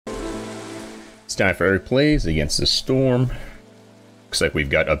It's time for Eric Plays Against the Storm. Looks like we've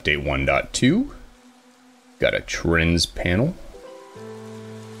got update 1.2. Got a trends panel.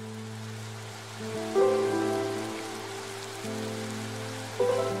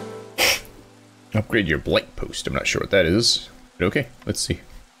 Upgrade your blight post. I'm not sure what that is, but okay, let's see.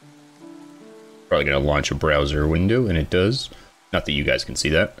 Probably gonna launch a browser window, and it does. Not that you guys can see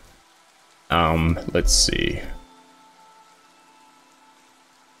that. Let's see.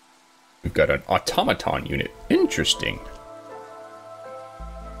 We've got an automaton unit. Interesting.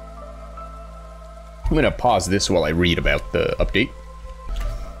 I'm gonna pause this while I read about the update.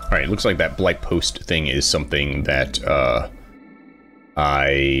 Alright, looks like that blight post thing is something that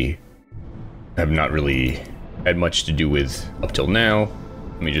I have not really had much to do with up till now.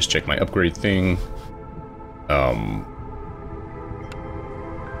 Let me just check my upgrade thing. I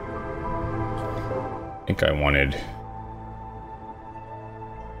think I wanted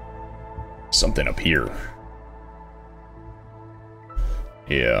something up here.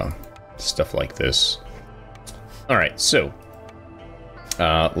 Yeah, stuff like this. Alright, so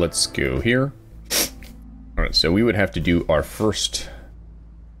let's go here. Alright, so we would have to do our first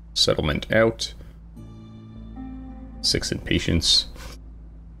settlement out. 6 in patience.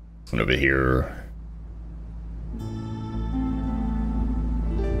 One over here.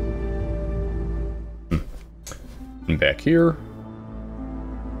 And back here.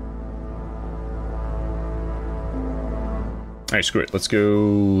 Alright, screw it. Let's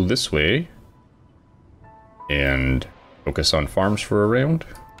go this way. And focus on farms for a round.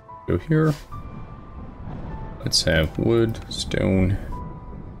 Go here. Let's have wood, stone.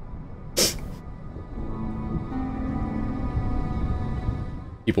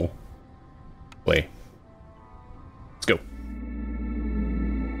 People. Play. Let's go.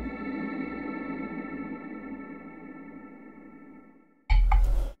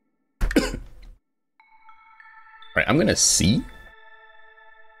 Alright, I'm gonna see if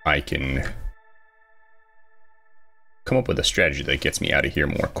I can come up with a strategy that gets me out of here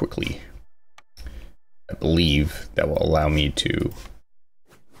more quickly. I believe that will allow me to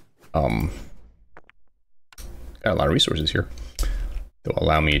got a lot of resources here. That will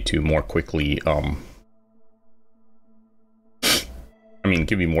allow me to more quickly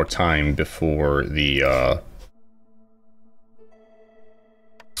give me more time before the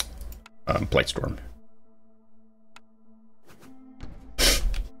Blightstorm.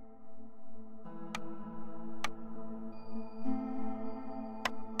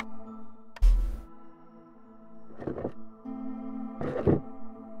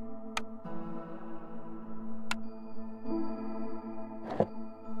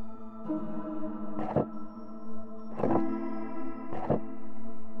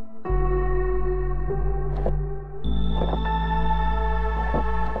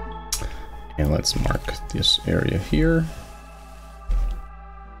 And let's mark this area here.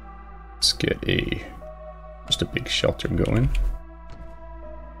 Let's get just a big shelter going.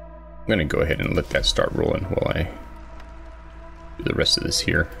 I'm gonna go ahead and let that start rolling while I do the rest of this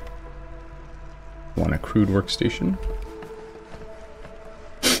here. Want a crude workstation.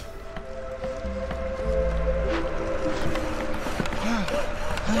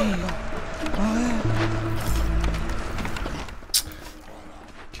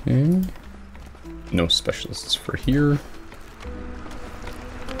 Okay. No specialists for here.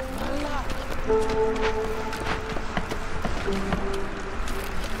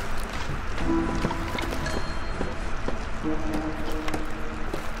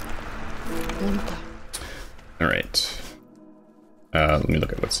 All right. Let me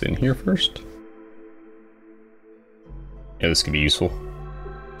look at what's in here first. Yeah, this could be useful.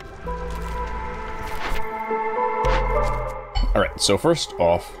 All right. So first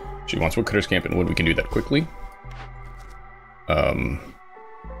off, she wants woodcutters camp in wood. We can do that quickly.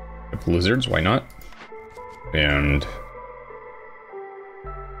 Lizards, why not? And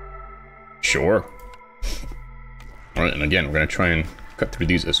sure. All right, and again, we're gonna try and cut through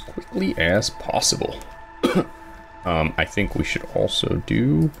these as quickly as possible. I think we should also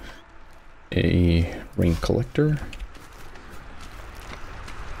do a rain collector.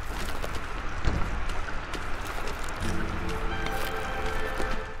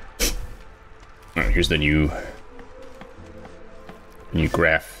 All right, here's the new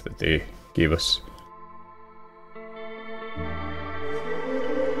graph that they gave us.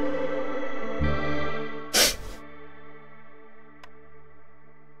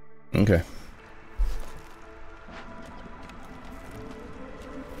 Okay.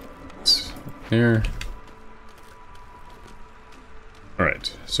 It's there. All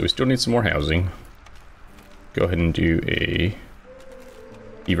right, so we still need some more housing. Go ahead and do a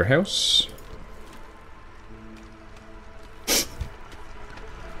beaver house.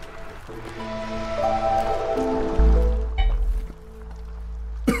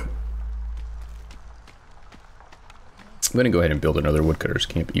 I'm gonna go ahead and build another woodcutter's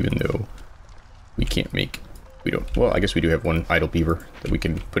camp, even though we can't make... We don't... Well, I guess we do have one idle beaver that we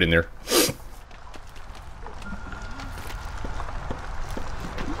can put in there.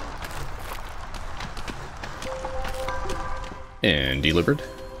 And delivered.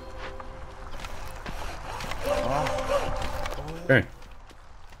 Okay.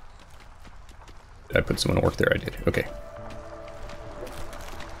 Did I put someone to work there? I did. Okay.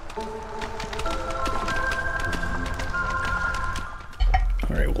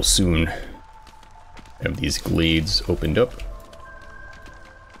 Alright, we'll soon have these glades opened up.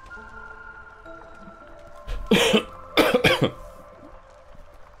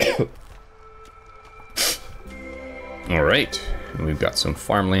 Alright, and we've got some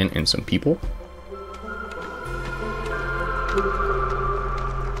farmland and some people.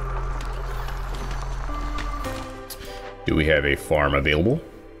 Do we have a farm available?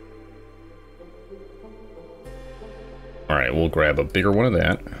 Alright, we'll grab a bigger one of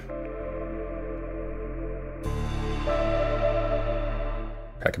that.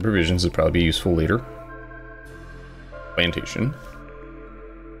 Pack of provisions would probably be useful later. Plantation.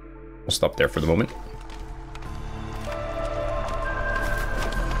 We'll stop there for the moment.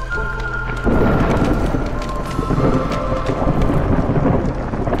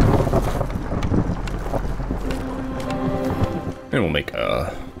 And we'll make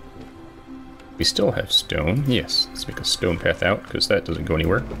a... We still have stone. Yes, let's make a stone path out, because that doesn't go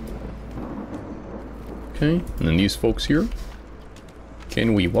anywhere. Okay, and then these folks here.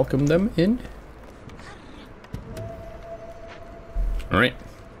 Can we welcome them in? Alright,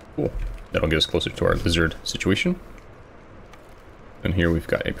 cool. That'll get us closer to our lizard situation. And here we've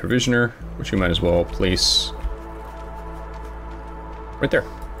got a provisioner, which we might as well place right there.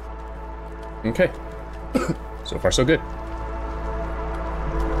 Okay. So far, so good.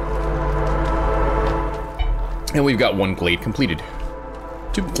 And we've got one glade completed.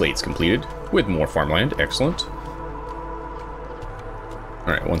 2 glades completed with more farmland. Excellent.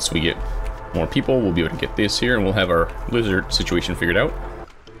 Alright, once we get more people, we'll be able to get this here and we'll have our lizard situation figured out.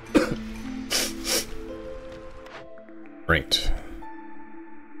 Right.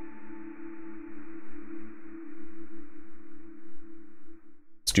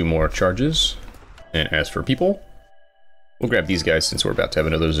 Let's do more charges. And as for people, we'll grab these guys since we're about to have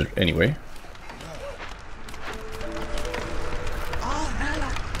another lizard anyway.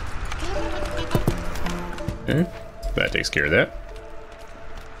 Okay, that takes care of that.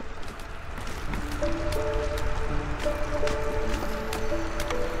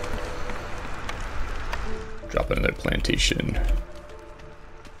 Drop another plantation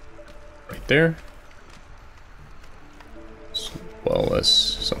right there, as well as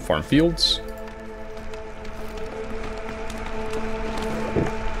some farm fields.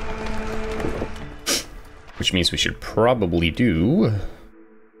 Which means we should probably do...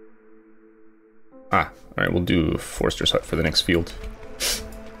 Alright, we'll do Forester's Hut for the next field.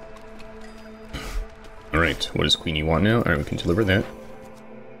 Alright, what does Queenie want now? Alright, we can deliver that.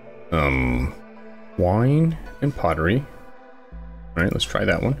 Wine and pottery. Alright, let's try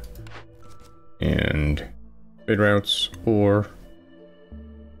that one. And trade routes or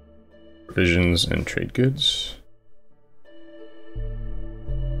provisions and trade goods.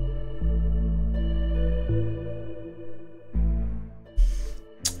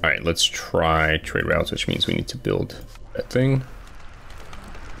 Alright, let's try trade routes, which means we need to build that thing.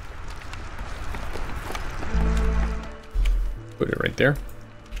 Put it right there.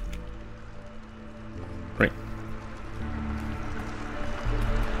 Right.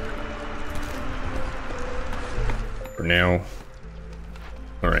 For now.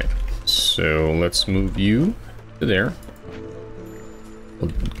 Alright, so let's move you to there.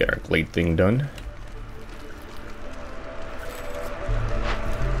 We'll get our glade thing done.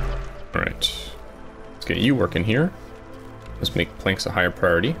 Alright, let's get you working here. Let's make planks a higher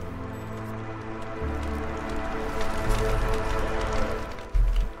priority.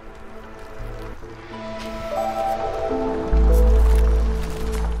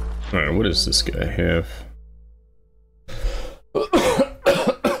 Alright, what does this guy have?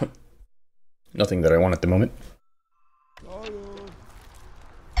 Nothing that I want at the moment.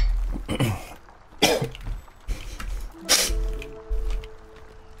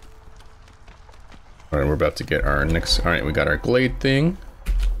 Alright, we're about to get our next... Alright, we got our glade thing.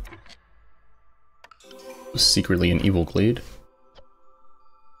 Secretly an evil glade.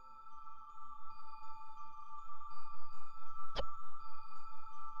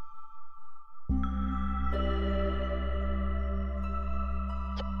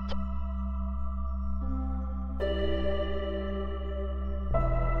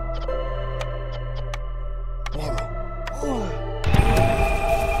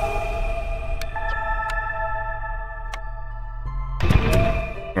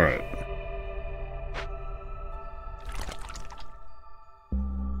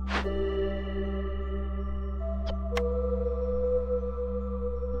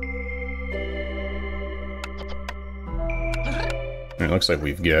 It looks like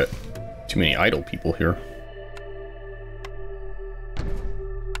we've got too many idle people here.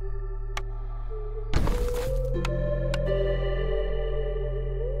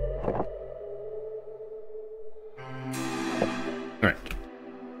 Alright.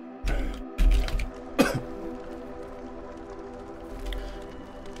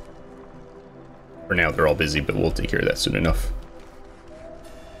 For now, they're all busy, but we'll take care of that soon enough.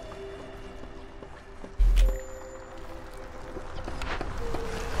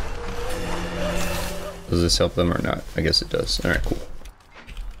 Does this help them or not? I guess it does. Alright, cool.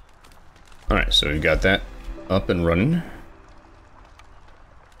 Alright, so we've got that up and running.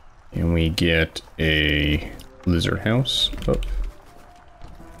 And we get a lizard house up.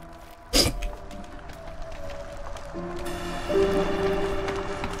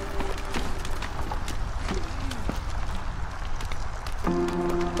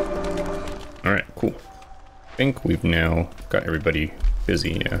 Alright, cool. I think we've now got everybody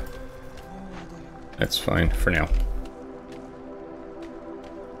busy, yeah. That's fine for now.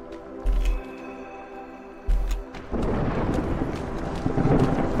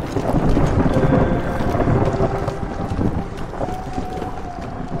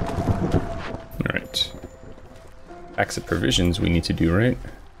 Alright. Packs of provisions we need to do, right?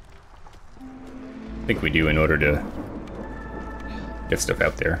 I think we do in order to get stuff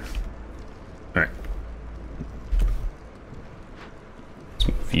out there. Alright. Let's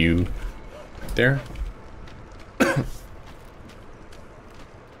move you right there.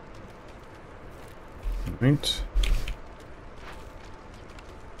 Alright.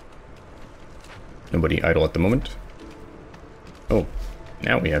 Nobody idle at the moment. Oh,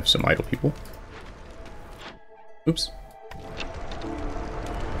 now we have some idle people. Oops.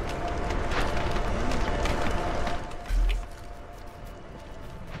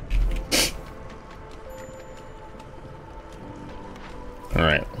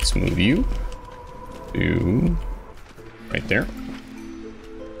 Alright, let's move you to right there.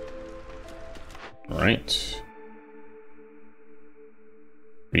 Alright.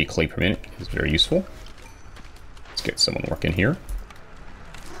 3 clay per minute is very useful. Let's get someone working here.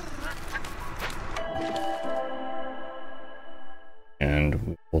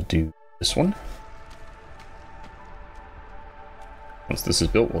 And we'll do this one. Once this is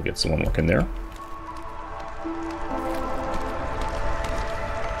built, we'll get someone working there.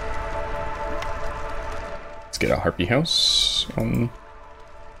 Let's get a harpy house on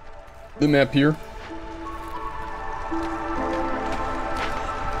the map here.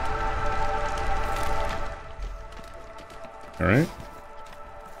 Alright.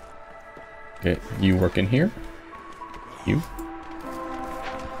 Get you working here. You.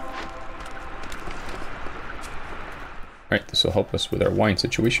 Alright, this will help us with our wine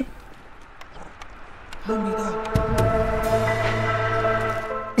situation.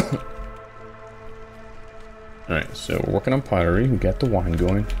 Alright, so we're working on pottery. We got the wine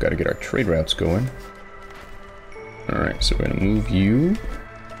going. Got to get our trade routes going. Alright, so we're going to move you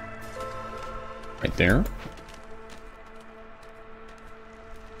right there.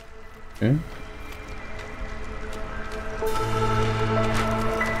 Okay.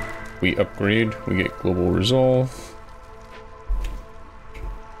 We upgrade, we get global resolve.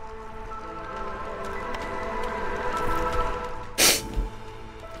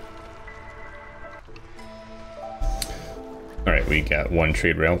 Alright, we got 1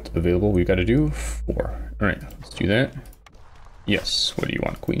 trade route available. We got to do 4. Alright, let's do that. Yes, what do you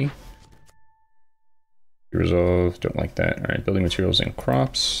want, Queenie? Resolve, don't like that. Alright, building materials and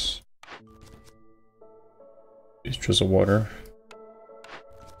crops. Use drizzle water.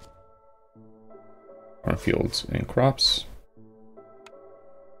 Cornfields and crops.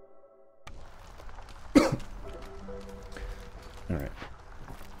 Alright.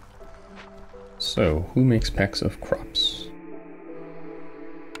 So, who makes packs of crops?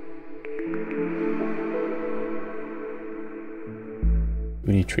 Do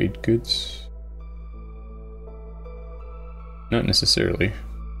we need trade goods? Not necessarily.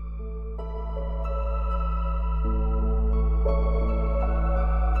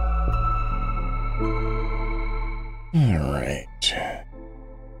 Alright.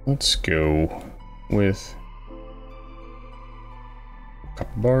 Let's go with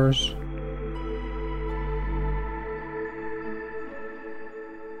copper bars.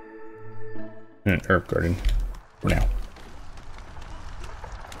 And an herb garden for now.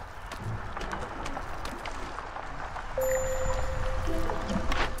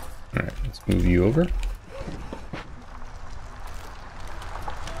 Alright, let's move you over.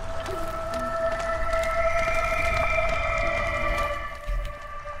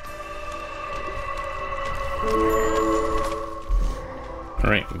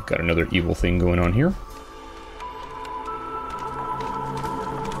 Alright, we've got another evil thing going on here.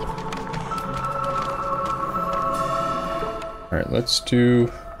 Alright, let's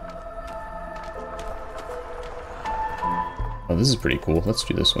do... Oh, this is pretty cool. Let's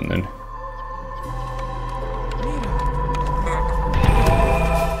do this one then.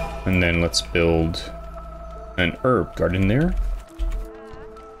 And then let's build an herb garden there.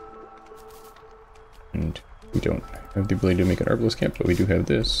 And we don't have the ability to make an herbalist camp, but we do have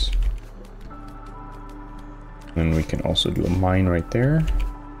this. And we can also do a mine right there.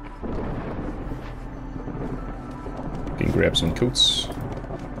 We can grab some coats.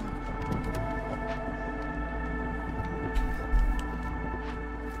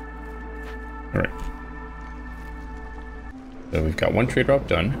 Alright. So we've got one trade route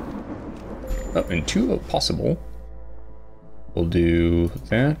done. Oh, and two possible. We'll do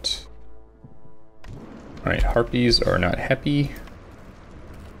that. Alright, harpies are not happy.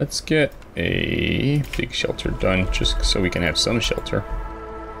 Let's get a big shelter done just so we can have some shelter.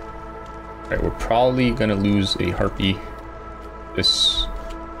 Alright, we're probably gonna lose a harpy this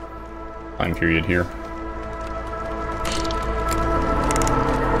time period here.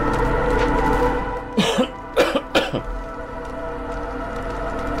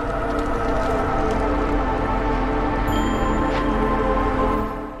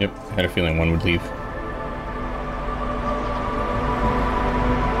 Yep, I had a feeling one would leave.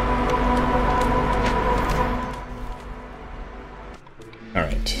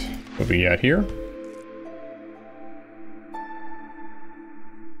 Alright, what we got here?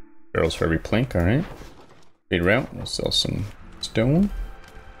 Barrels for every plank, alright. Trade route, we'll sell some stone.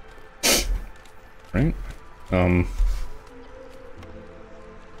 Right. Gotta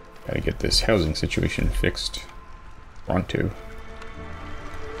get this housing situation fixed. Pronto.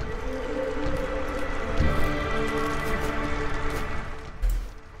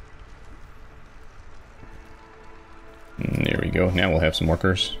 There we go. Now we'll have some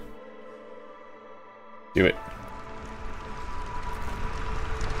workers. Do it.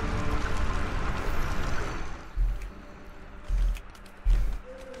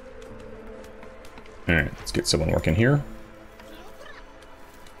 Alright, let's get someone working here.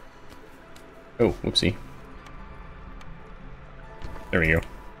 Oh, whoopsie. There we go.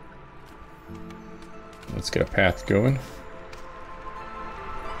 Let's get a path going.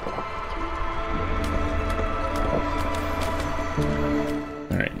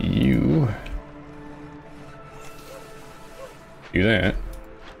 Alright, you do that.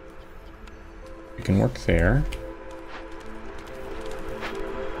 You can work there.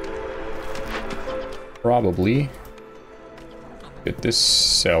 Probably get this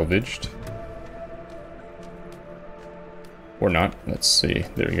salvaged. Or not. Let's see.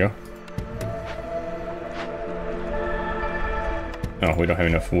 There we go. Oh, we don't have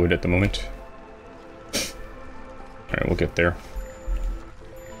enough wood at the moment. Alright, we'll get there.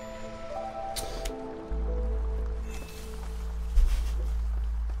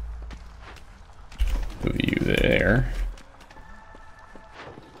 Move you there.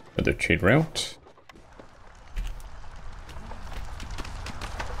 Another trade route.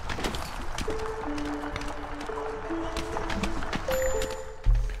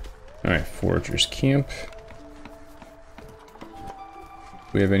 Alright, foragers camp.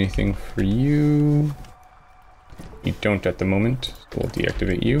 Do we have anything for you? You don't at the moment, so we'll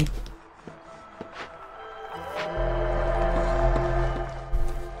deactivate you.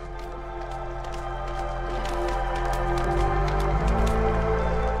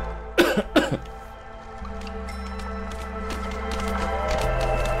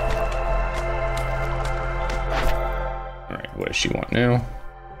 Alright, what does she want now?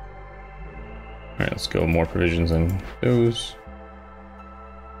 Alright, let's go more provisions on those.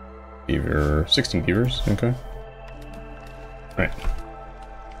 Beaver, 16 beavers, okay. Alright.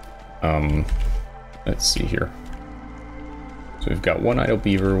 Let's see here. So we've got one idle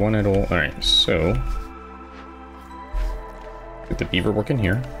beaver, one idle... Alright, so... get the beaver working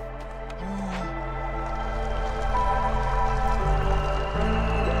here.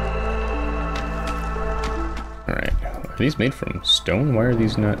 Alright, are these made from stone? Why are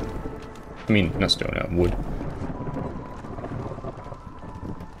these not... I mean, not stone, wood.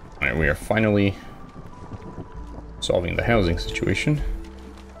 Alright, we are finally solving the housing situation.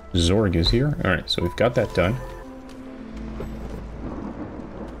 Zorg is here. Alright, so we've got that done.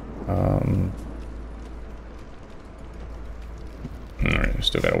 Alright, we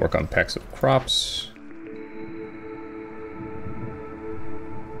still gotta work on packs of crops.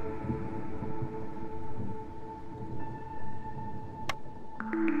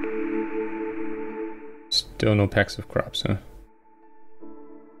 Still no packs of crops, huh?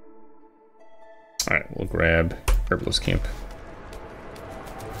 Alright, we'll grab Herbalist Camp.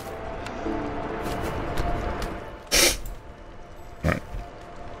 Alright.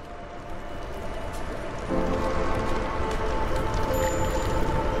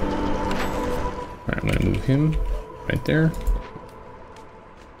 Alright, I'm gonna move him right there.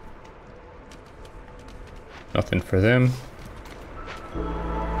 Nothing for them.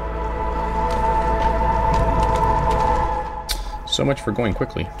 So much for going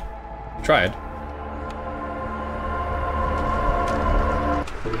quickly. Tried.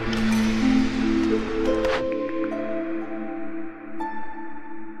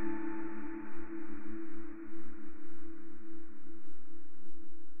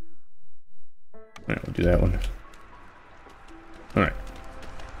 Alright, we'll do that one. Alright.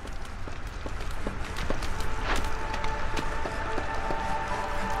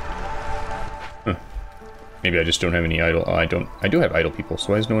 Huh. Maybe I just don't have any idle... I do have idle people,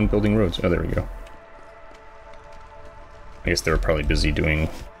 so why is no one building roads? Oh, there we go. I guess they were probably busy doing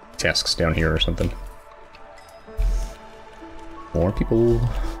tasks down here or something. More people.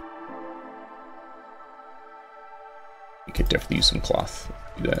 We could definitely use some cloth.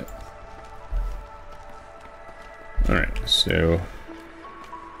 Do that. Alright, so...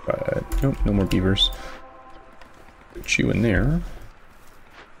 nope, no more beavers. Put you in there.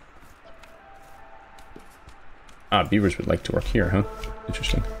 Ah, beavers would like to work here, huh?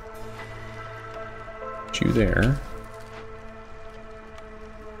 Interesting. Put you there.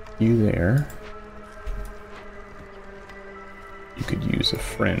 You there. You could use a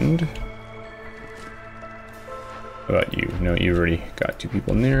friend. How about you? No, you already got 2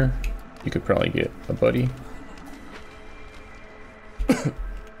 people in there. You could probably get a buddy. Okay.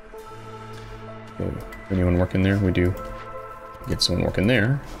 Anyone working there? We do. Get someone working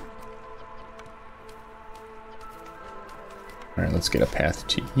there. Alright, let's get a path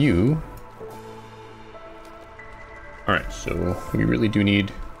to you. Alright, so we really do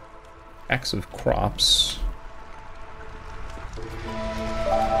need packs of crops.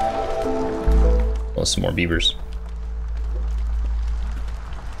 Plus some more beavers.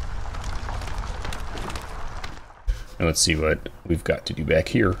 Now let's see what we've got to do back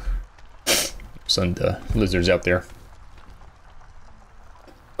here. Some lizards out there.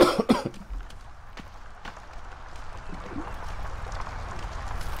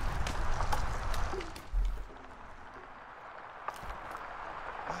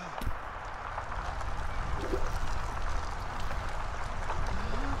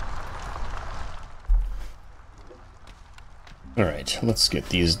 Alright, let's get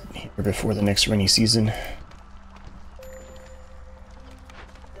these here before the next rainy season.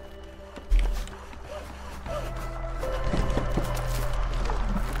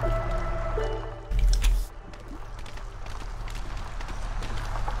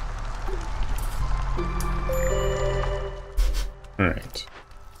 Alright.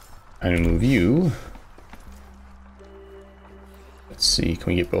 I'm gonna move you. Let's see, can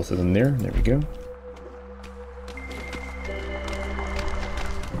we get both of them there? There we go.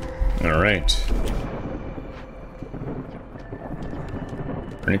 Alright.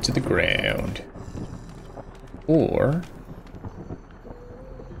 Burn it to the ground. Or...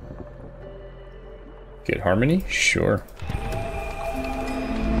 get harmony? Sure.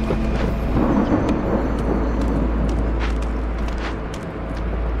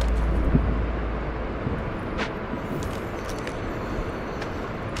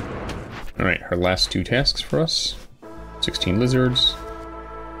 Alright, our last 2 tasks for us. 16 lizards.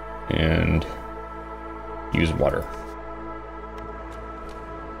 And use water.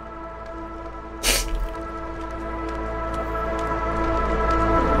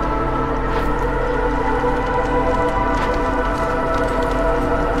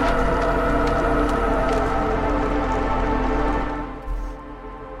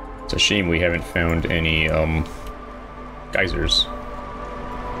 It's a shame we haven't found any geysers.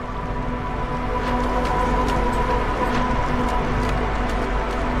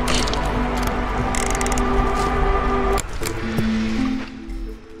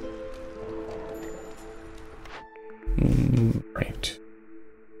 Right.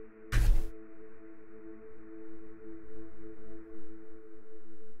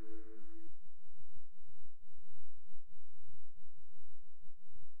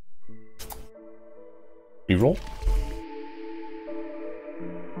 Reroll.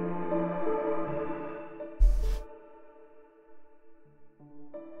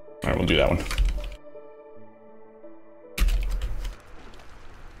 Alright, we'll do that one.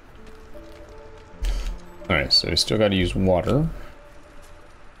 Alright, so we still got to use water.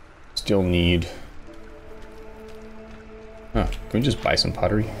 Still need... Huh, can we just buy some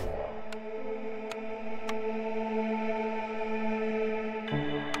pottery?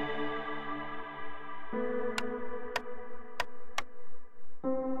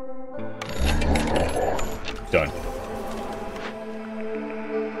 Done.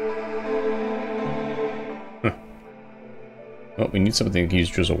 Huh. Well, we need something to use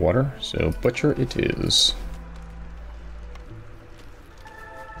drizzle water, so butcher it is.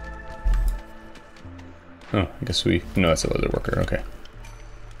 Oh, I guess we... No, that's a leather worker. Okay.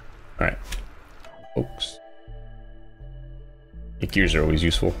 Alright. Folks. Gears are always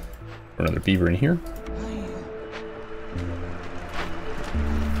useful. For another beaver in here.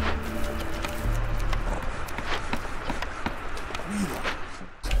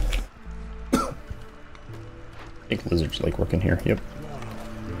 I think lizards like working here. Yep.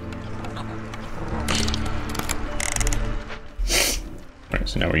 Alright,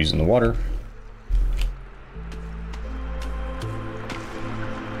 so now we're using the water.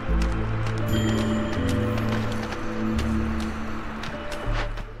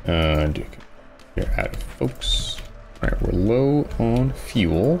 And we're out of folks. Alright, we're low on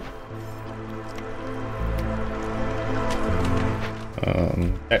fuel.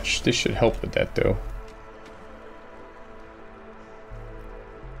 This should help with that though.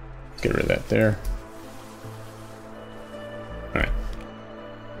 Let's get rid of that there. Alright.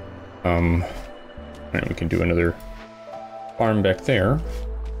 Alright, we can do another farm back there.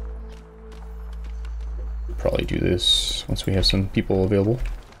 Probably do this once we have some people available.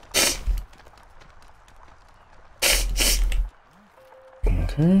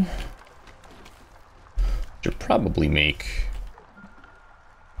 Okay. Should probably make...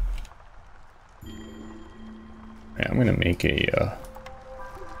 Yeah, I'm gonna make a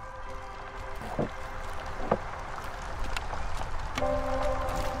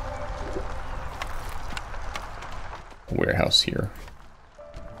warehouse here.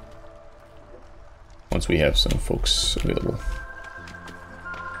 Once we have some folks available.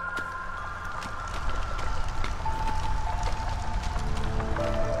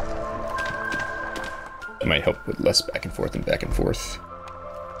 It might help with less back and forth and back and forth.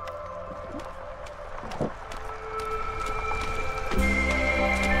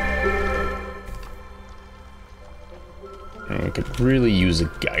 And we could really use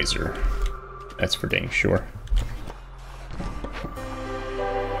a geyser. That's for dang sure.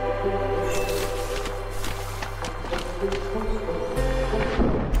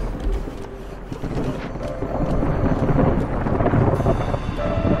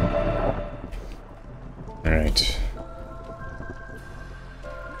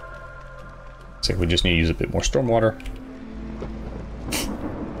 We just need to use a bit more stormwater.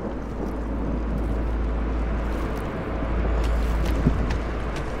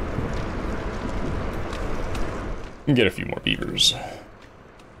 And get a few more beavers.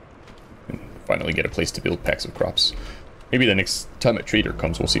 And finally get a place to build packs of crops. Maybe the next time a trader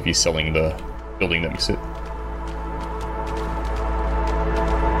comes, we'll see if he's selling the building that we sit.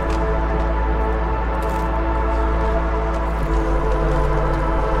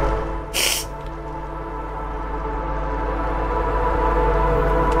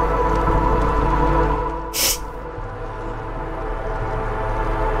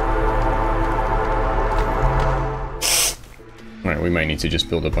 We might need to just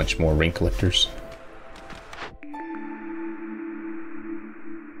build a bunch more rain collectors.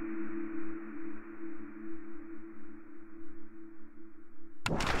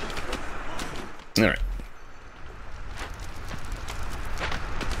 All right.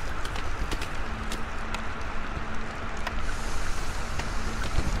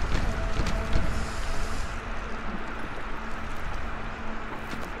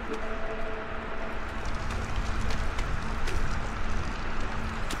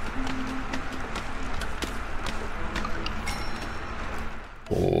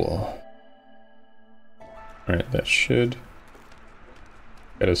 Alright, that should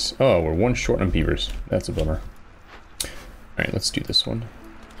get us... Oh, we're one short on beavers. That's a bummer. Alright, let's do this one.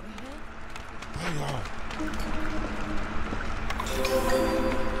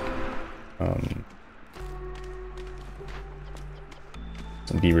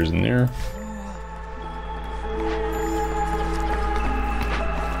 Some beavers in there.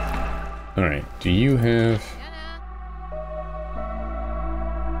 Alright, do you have...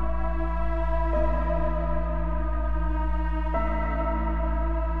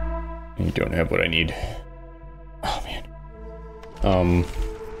 You don't have what I need. Oh man.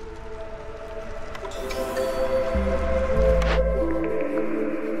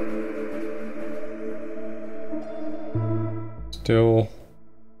 Still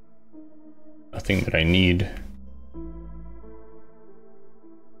nothing that I need.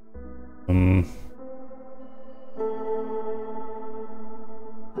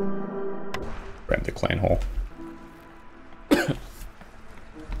 Grab the clan hall.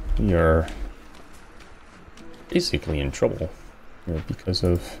 basically in trouble here because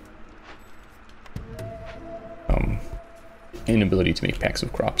of inability to make packs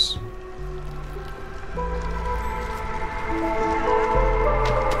of crops.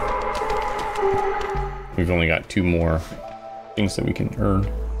 We've only got 2 more things that we can earn.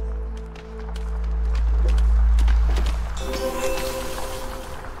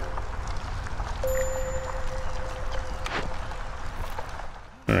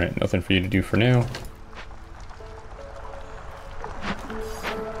 Alright, nothing for you to do for now.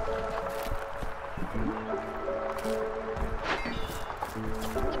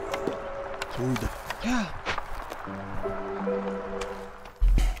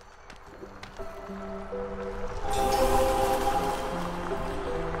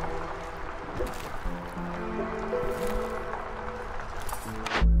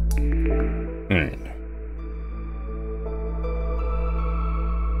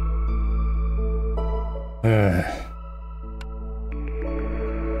 Yeah.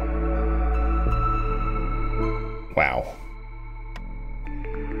 Wow.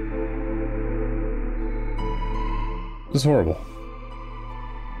 This is horrible.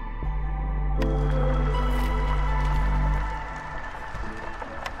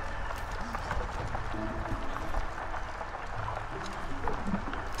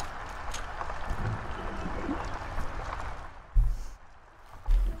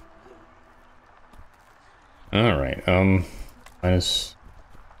 Alright, minus...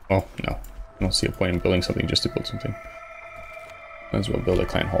 Well, no. I don't see a point in building something just to build something. Might as well build a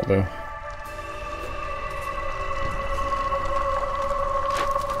clan hall, though.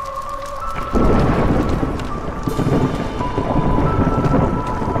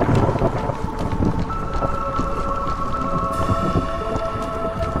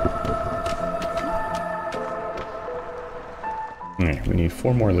 Alright, we need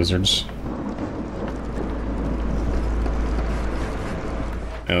 4 more lizards.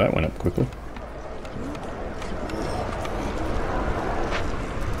 Oh, that went up quickly.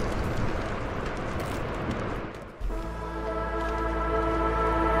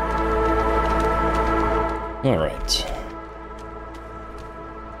 All right.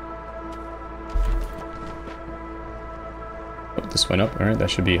 Oh, this went up. All right, that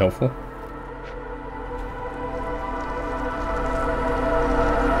should be helpful.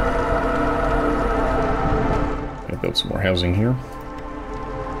 Gonna build some more housing here.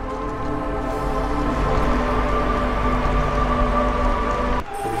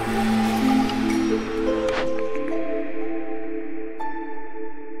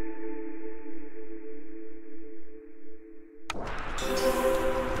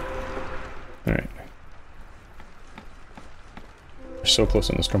 Alright. We're so close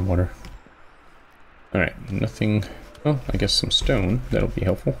on the stormwater. Alright, nothing... Oh, I guess some stone. That'll be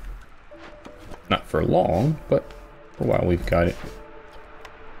helpful. Not for long, but for a while we've got it.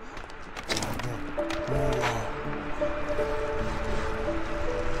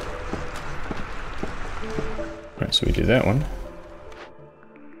 Alright, so we did that one.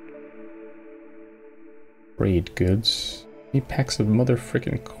 Trade goods. 8 packs of mother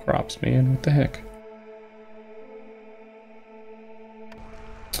frickin' crops, man. What the heck?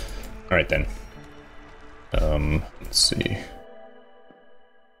 Alright then. Let's see.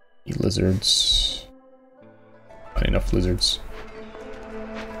 Lizards. Not enough lizards.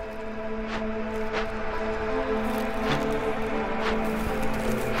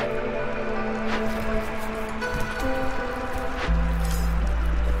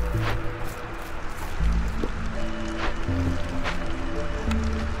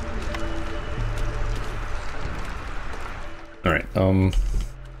 Alright,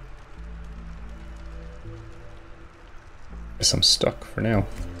 guess I'm stuck for now.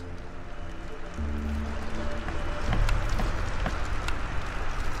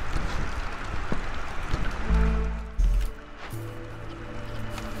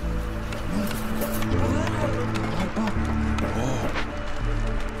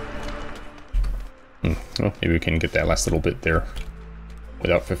 Well, maybe we can get that last little bit there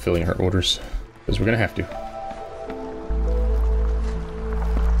without fulfilling her orders, because we're gonna have to.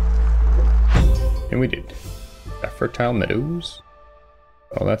 And we did. Got fertile meadows,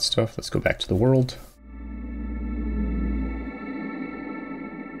 all that stuff. Let's go back to the world.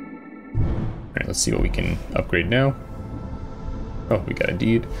 Alright, let's see what we can upgrade now. Oh, we got a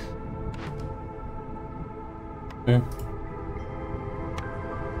deed. Yeah.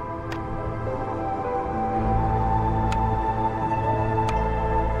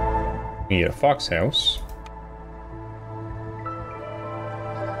 We get a fox house.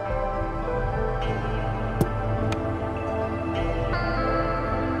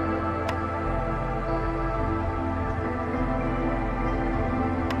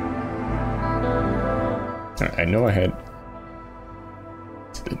 Alright, I know I had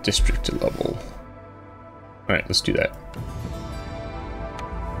to the district level. Alright, let's do that.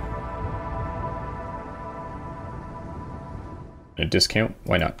 A discount?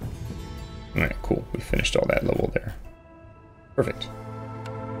 Why not? Alright, cool. We finished all that level there. Perfect.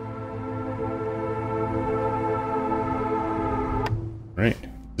 Alright, this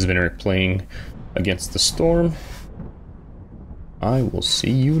has been Eric playing Against the Storm. I will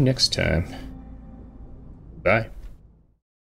see you next time. Bye.